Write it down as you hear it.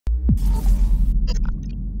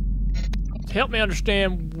Help me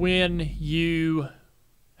understand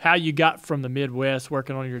how you got from the Midwest,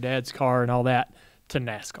 working on your dad's car and all that, to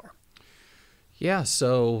NASCAR. Yeah,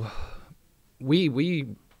 so we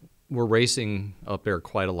were racing up there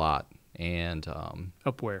quite a lot. And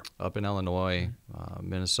up where? Up in Illinois,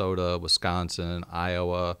 Minnesota, Wisconsin,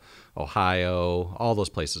 Iowa, Ohio, all those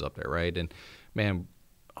places up there, right? And man,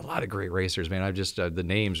 a lot of great racers, man. I've just the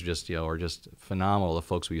names just are just phenomenal. The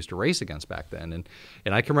folks we used to race against back then,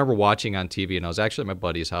 and I can remember watching on TV. And I was actually at my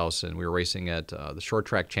buddy's house, and we were racing at the short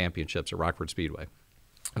track championships at Rockford Speedway,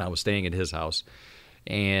 and I was staying at his house,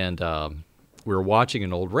 and we were watching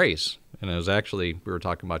an old race, and it was actually we were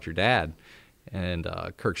talking about your dad. And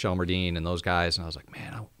Kirk Shelmerdine and those guys, and I was like,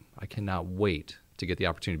 man, I cannot wait to get the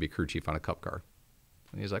opportunity to be crew chief on a Cup car.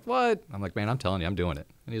 And he's like, what? I'm like, man, I'm telling you, I'm doing it.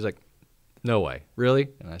 And he's like, no way, really?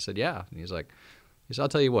 And I said, yeah. And he said, I'll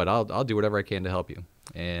tell you what, I'll do whatever I can to help you.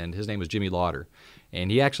 And his name was Jimmy Lauder,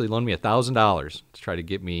 and he actually loaned me $1,000 to try to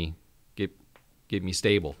get me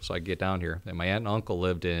stable so I could get down here. And my aunt and uncle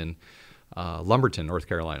lived in Lumberton, North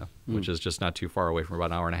Carolina, which is just not too far away from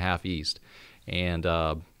about an hour and a half east. And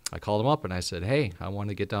I called him up and I said, hey, I want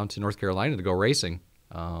to get down to North Carolina to go racing.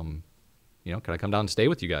 Can I come down and stay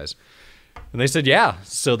with you guys? And they said, yeah.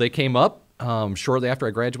 So they came up shortly after I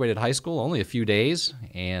graduated high school, only a few days.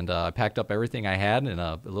 And I packed up everything I had in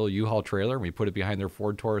a little U-Haul trailer. And we put it behind their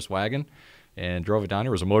Ford Taurus wagon and drove it down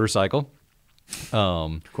here. It was a motorcycle.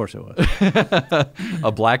 Of course it was.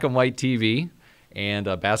 A black and white TV and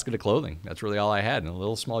a basket of clothing. That's really all I had. And a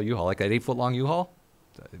little small U-Haul, like that 8-foot-long U-Haul.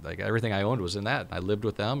 Like everything I owned was in that. I lived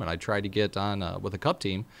with them, and I tried to get on with a Cup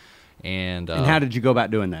team. And how did you go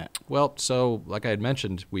about doing that? Well, so like I had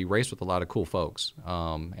mentioned, we raced with a lot of cool folks.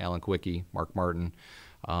 Alan Kwicki, Mark Martin,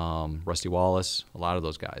 Rusty Wallace, a lot of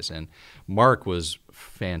those guys. And Mark was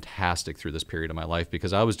fantastic through this period of my life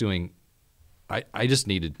because I was doing I just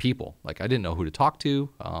needed people. Like I didn't know who to talk to.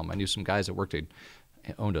 I knew some guys that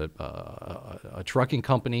owned a trucking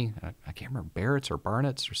company. I can't remember, Barrett's or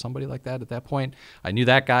Barnett's or somebody like that at that point. I knew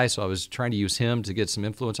that guy, so I was trying to use him to get some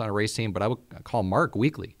influence on a race team. But I would call Mark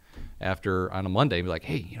weekly on a Monday and be like,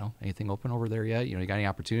 hey, anything open over there yet? You got any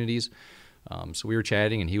opportunities? So we were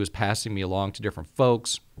chatting, and he was passing me along to different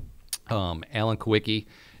folks. Alan Kwicki.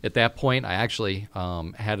 At that point, I actually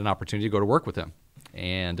had an opportunity to go to work with him.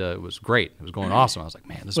 And it was great. It was going awesome. I was like,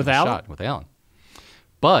 man, this is my shot with Alan.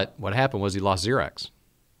 But what happened was he lost Xerox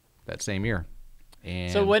that same year.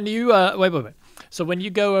 And so when you wait. So when you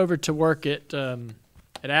go over to work at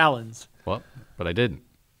Allen's, well, but I didn't. You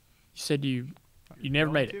said you never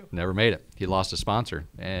made it. Never made it. He lost a sponsor,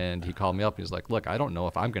 and he called me up. He was like, "Look, I don't know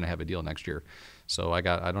if I'm going to have a deal next year, so I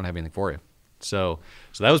don't have anything for you." So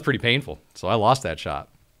that was pretty painful. So I lost that shot,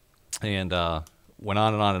 and went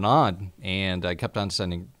on and on and on, and I kept on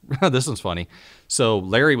sending. This one's funny. So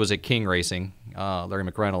Larry was at King Racing, Larry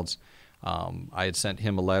McReynolds. I had sent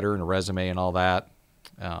him a letter and a resume and all that.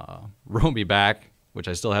 Wrote me back, which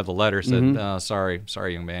I still have the letter. Said, sorry,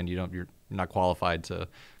 young man, you're not qualified to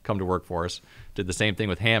come to work for us. Did the same thing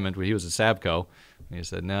with Hammond when he was at Sabco. And he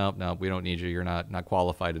said, no, we don't need you. You're not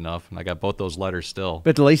qualified enough. And I got both those letters still.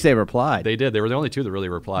 But at least they replied. They did. They were the only two that really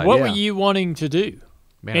replied. What were you wanting to do?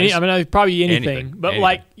 Man, probably anything. But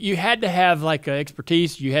like you had to have like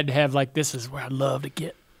expertise. You had to have like, this is where I'd love to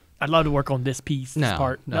get. I'd love to work on this piece, this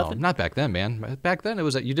part. No, Nothing? Not back then, man. Back then it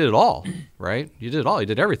was that you did it all, right? You did it all. You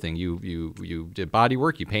did everything. You did body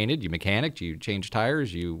work. You painted. You mechanicked. You changed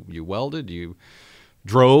tires. You welded. You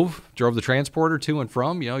drove the transporter to and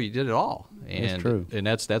from. You did it all. And that's true. And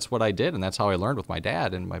that's what I did, and that's how I learned with my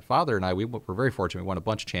dad. And my father and I, we were very fortunate. We won a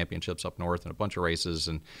bunch of championships up north and a bunch of races,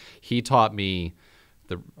 and he taught me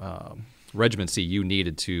the regimency you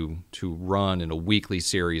needed to run in a weekly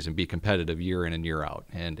series and be competitive year in and year out.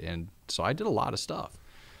 And so I did a lot of stuff.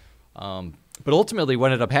 But ultimately what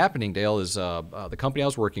ended up happening, Dale, is the company I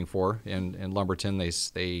was working for in Lumberton,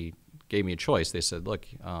 they gave me a choice. They said, look,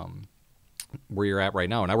 where you're at right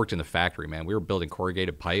now, and I worked in the factory, man. We were building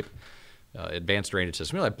corrugated pipe, advanced drainage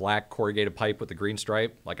system. That black corrugated pipe with the green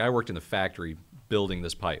stripe? Like I worked in the factory building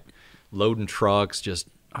this pipe, loading trucks,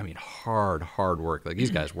 hard work. Like these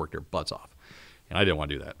guys worked their butts off, and I didn't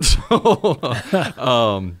want to do that.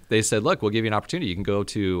 So they said, look, we'll give you an opportunity. You can go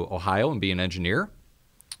to Ohio and be an engineer,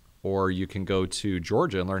 or you can go to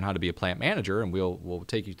Georgia and learn how to be a plant manager, and we'll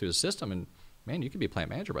take you through the system. And man, you can be a plant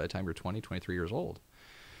manager by the time you're 20, 23 years old.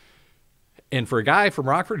 And for a guy from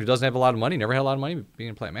Rockford who doesn't have a lot of money, never had a lot of money, being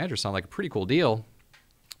a plant manager sounded like a pretty cool deal.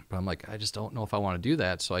 But I'm like, I just don't know if I want to do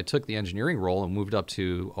that. So I took the engineering role and moved up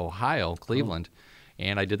to Ohio, Cleveland.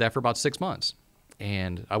 And I did that for about 6 months.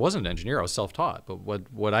 And I wasn't an engineer, I was self-taught. But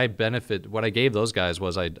what I gave those guys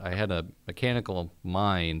was I had a mechanical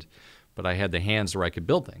mind, but I had the hands where I could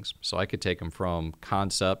build things. So I could take them from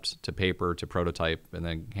concept to paper to prototype and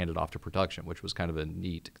then hand it off to production, which was kind of a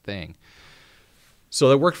neat thing. So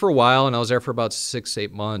that worked for a while, and I was there for about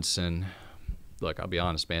 6-8 months. And look, I'll be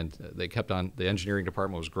honest, man, they kept on, the engineering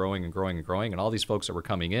department was growing and growing and growing, and all these folks that were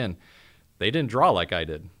coming in, they didn't draw like I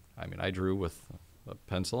did. I mean, I drew with a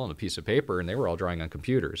pencil and a piece of paper, and they were all drawing on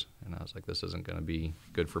computers. And I was like, this isn't going to be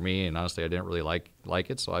good for me. And honestly, I didn't really like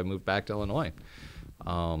it, so I moved back to Illinois.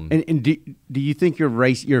 And do you think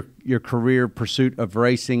your career pursuit of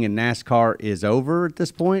racing and NASCAR is over at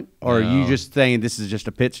this point, or are you just saying this is just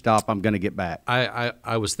a pit stop? I'm going to get back.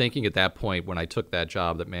 I was thinking at that point when I took that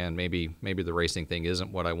job that, man, maybe the racing thing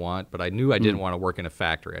isn't what I want. But I knew I didn't want to work in a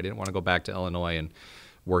factory. I didn't want to go back to Illinois and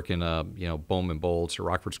work in Bowman Bolts or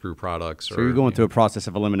Rockford Screw Products. So you're going through a process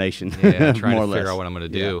of elimination. Yeah, trying to figure out what I'm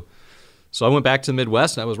going to do. So I went back to the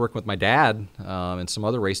Midwest, and I was working with my dad and some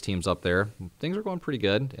other race teams up there. Things were going pretty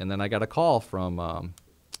good. And then I got a call from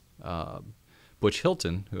Butch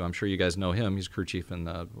Hilton, who I'm sure you guys know him. He's crew chief in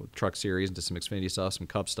the truck series, did some Xfinity stuff, some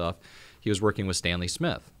Cup stuff. He was working with Stanley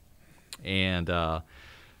Smith. And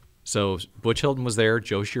so Butch Hilton was there.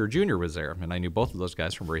 Joe Shearer Jr. was there. And I knew both of those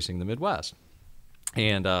guys from racing the Midwest.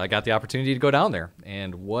 And I got the opportunity to go down there.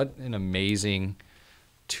 And what an amazing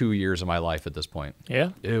 2 years of my life at this point.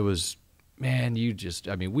 Yeah. It was... Man,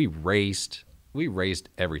 we raced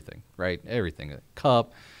everything, right? Everything.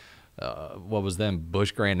 Cup, what was then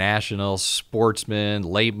Busch Grand National, Sportsman,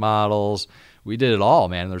 late models. We did it all,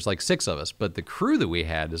 man. There's like 6 of us. But the crew that we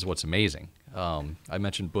had is what's amazing. I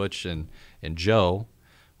mentioned Butch and Joe.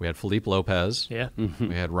 We had Felipe Lopez. Yeah.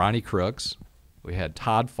 We had Ronnie Crooks. We had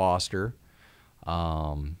Todd Foster.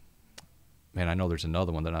 Man, I know there's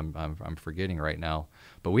another one that I'm forgetting right now.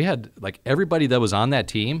 But we had, like, everybody that was on that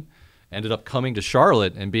team ended up coming to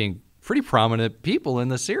Charlotte and being pretty prominent people in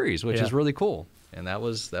the series, which is really cool. And that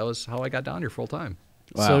was how I got down here full time.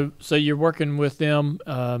 Wow. So you're working with them.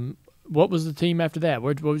 What was the team after that?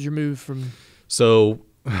 What was your move from? So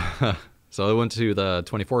I went to the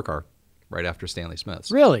 24 car right after Stanley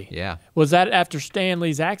Smith's. Really? Yeah. Was that after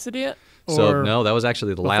Stanley's accident? So no, that was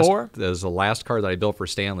actually the before? last. That was the last car that I built for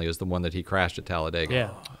Stanley. Was the one that he crashed at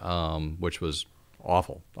Talladega. Yeah. Which was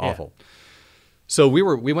awful. Yeah. So we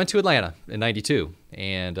went to Atlanta in '92,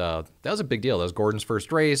 and that was a big deal. That was Gordon's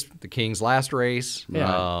first race, the King's last race,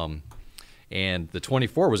 and the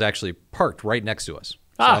 24 was actually parked right next to us.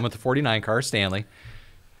 So I'm with the 49 car, Stanley.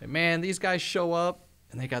 And man, these guys show up,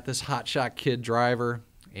 and they got this hotshot kid driver,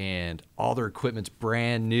 and all their equipment's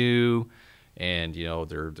brand new, and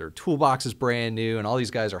their toolbox is brand new, and all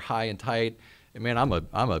these guys are high and tight. And man, I'm a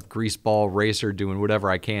greaseball racer doing whatever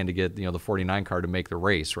I can to get the 49 car to make the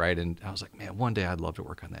race, right? And I was like, man, one day I'd love to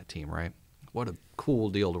work on that team, right? What a cool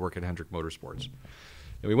deal to work at Hendrick Motorsports.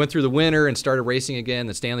 And we went through the winter and started racing again.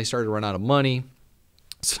 And Stanley started to run out of money.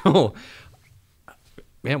 So,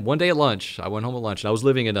 man, one day at lunch, I went home at lunch, and I was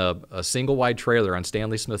living in a single wide trailer on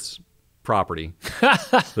Stanley Smith's property.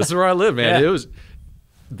 This is where I live, man. Yeah. It was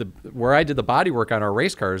where I did the body work on our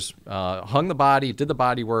race cars, hung the body, did the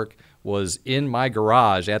body work, was in my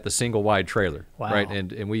garage at the single wide trailer. Wow. Right?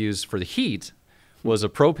 And we used for the heat was a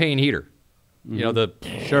propane heater. The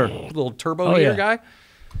little turbo heater guy.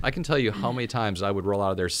 I can tell you how many times I would roll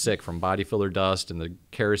out of there sick from body filler dust and the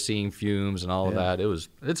kerosene fumes and all of that.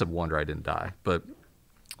 It's a wonder I didn't die. But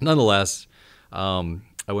nonetheless, I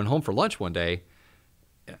went home for lunch one day.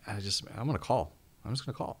 I'm going to call. I'm just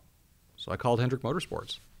going to call. So I called Hendrick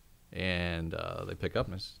Motorsports, and they pick up,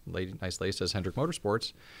 and this nice lady says, Hendrick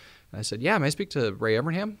Motorsports. And I said, yeah, may I speak to Ray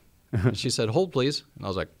Evernham? And she said, hold, please. And I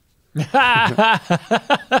was like,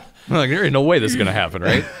 there ain't no way this is going to happen,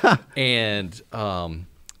 right? And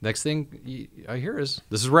next thing I hear is,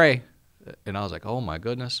 this is Ray. And I was like, oh, my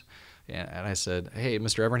goodness. And I said, hey,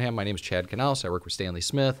 Mr. Evernham, my name is Chad Knaus. I work with Stanley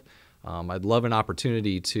Smith. I'd love an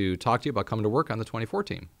opportunity to talk to you about coming to work on the 24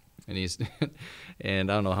 team. And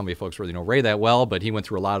and I don't know how many folks really know Ray that well, but he went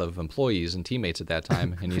through a lot of employees and teammates at that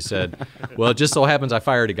time. And he said, well, it just so happens I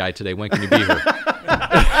fired a guy today. When can you be here?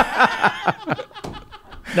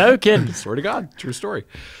 No kidding. Swear to God, true story.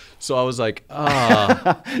 So I was like,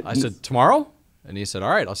 I said, tomorrow? And he said,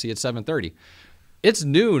 all right, I'll see you at 7:30. It's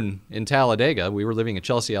noon in Talladega. We were living in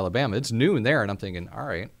Chelsea, Alabama. It's noon there. And I'm thinking, all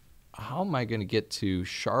right, how am I going to get to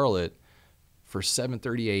Charlotte for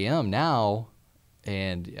 7:30 a.m. now?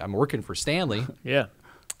 And I'm working for Stanley. Yeah.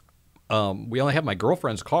 We only have my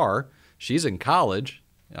girlfriend's car. She's in college.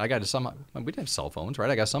 I got to somehow, we didn't have cell phones,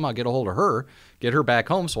 right? I got to somehow get a hold of her, get her back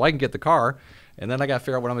home so I can get the car. And then I got to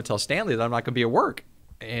figure out what I'm going to tell Stanley that I'm not going to be at work.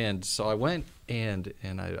 And so I went, and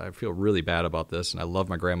I feel really bad about this, and I love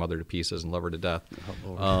my grandmother to pieces and love her to death.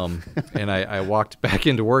 And I walked back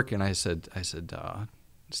into work, and I said,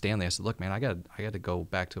 Stanley, I said, look, man, I got to go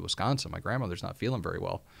back to Wisconsin. My grandmother's not feeling very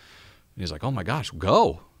well. And he's like, oh my gosh,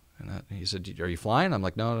 go. And he said, are you flying? I'm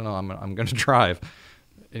like, no, I'm going to drive.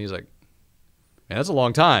 And he's like, man, that's a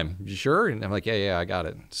long time. You sure? And I'm like, yeah, I got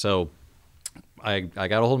it. So I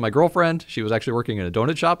got a hold of my girlfriend. She was actually working in a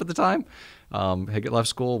donut shop at the time. Had left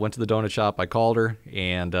school, went to the donut shop. I called her,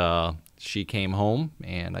 and she came home,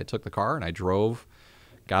 and I took the car, and I drove.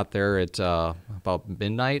 Got there at about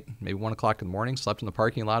midnight, maybe 1 o'clock in the morning, slept in the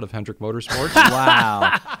parking lot of Hendrick Motorsports.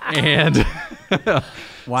 Wow. And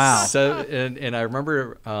wow. So, and I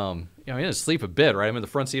remember, I didn't sleep a bit, right? I'm in the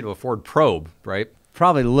front seat of a Ford Probe, right?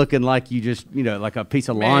 Probably looking like you just, like a piece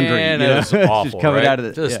of laundry. Man, it was awful, just coming right? out of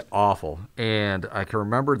the, just awful. And I can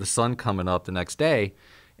remember the sun coming up the next day,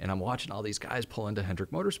 and I'm watching all these guys pull into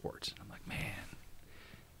Hendrick Motorsports. And I'm like, man.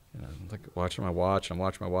 And I'm like watching my watch. I'm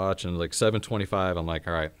watching my watch, and like 7:25, I'm like,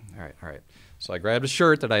 all right. So I grabbed a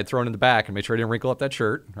shirt that I had thrown in the back and made sure I didn't wrinkle up that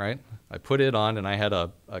shirt, right? I put it on, and I had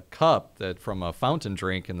a cup from a fountain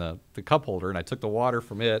drink in the cup holder, and I took the water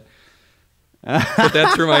from it, put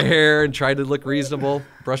that through my hair, and tried to look reasonable,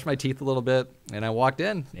 brushed my teeth a little bit, and I walked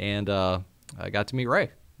in, and I got to meet Ray,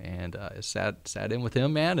 and I sat in with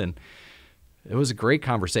him, man, and it was a great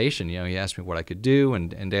conversation. He asked me what I could do,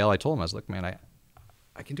 and Dale, I told him, I was like, man,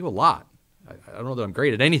 I can do a lot. I don't know that I'm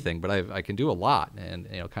great at anything, but I can do a lot. And,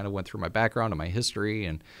 kind of went through my background and my history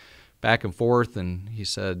and back and forth. And he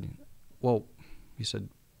said, look,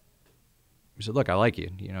 I like you.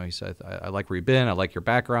 He said, I like where you've been. I like your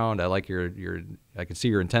background. I like I can see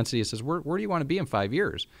your intensity. He says, where do you want to be in 5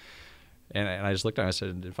 years? And I just looked at him. I said,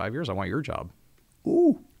 in 5 years, I want your job.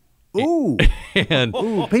 Ooh. Ooh.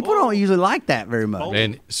 Ooh. People don't usually like that very much.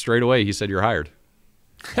 And straight away, he said, you're hired.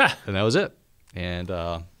 And that was it. And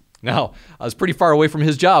now, I was pretty far away from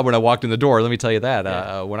his job when I walked in the door, let me tell you that.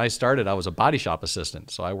 Yeah. When I started, I was a body shop assistant.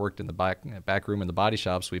 So I worked in the back room in the body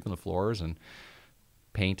shop, sweeping the floors and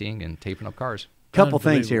painting and taping up cars. Couple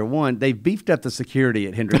things here. One, they've beefed up the security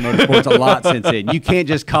at Hendrick Motorsports a lot since then. You can't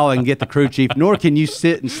just call and get the crew chief, nor can you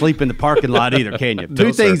sit and sleep in the parking lot either, can you?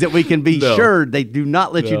 Two things that we can be sure they do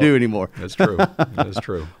not let you do anymore. That's true. That's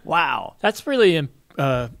true. Wow. That's really,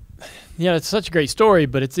 it's such a great story,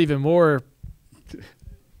 but it's even more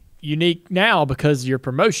unique now because of your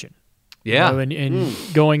promotion. Yeah. And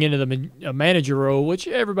going into the manager role, which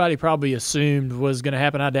everybody probably assumed was going to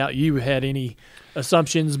happen. I doubt you had any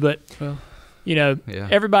assumptions, but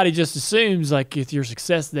everybody just assumes like if your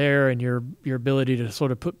success there and your ability to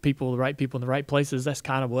sort of put the right people in the right places, that's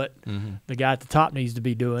kind of what the guy at the top needs to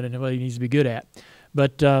be doing and what he needs to be good at.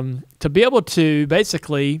 But to be able to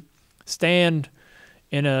basically stand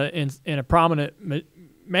in a prominent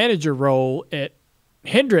manager role at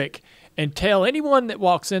Hendrick and tell anyone that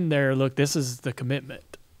walks in there, look, this is the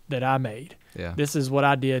commitment that I made. Yeah. This is what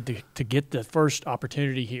I did to get the first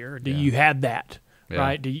opportunity here. Do you have that? Yeah.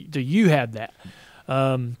 Right? Do you have that?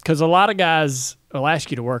 Because a lot of guys will ask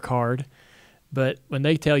you to work hard, but when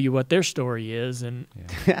they tell you what their story is, and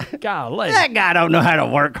golly, that guy don't know how to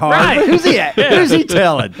work hard. Right. Who's he at? Who's he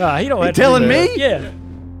telling? He don't have telling me? Yeah.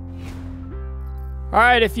 All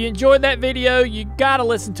right, if you enjoyed that video, you got to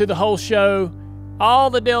listen to the whole show. All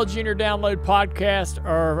the Dale Jr. Download podcasts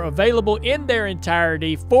are available in their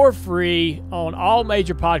entirety for free on all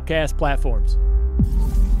major podcast platforms.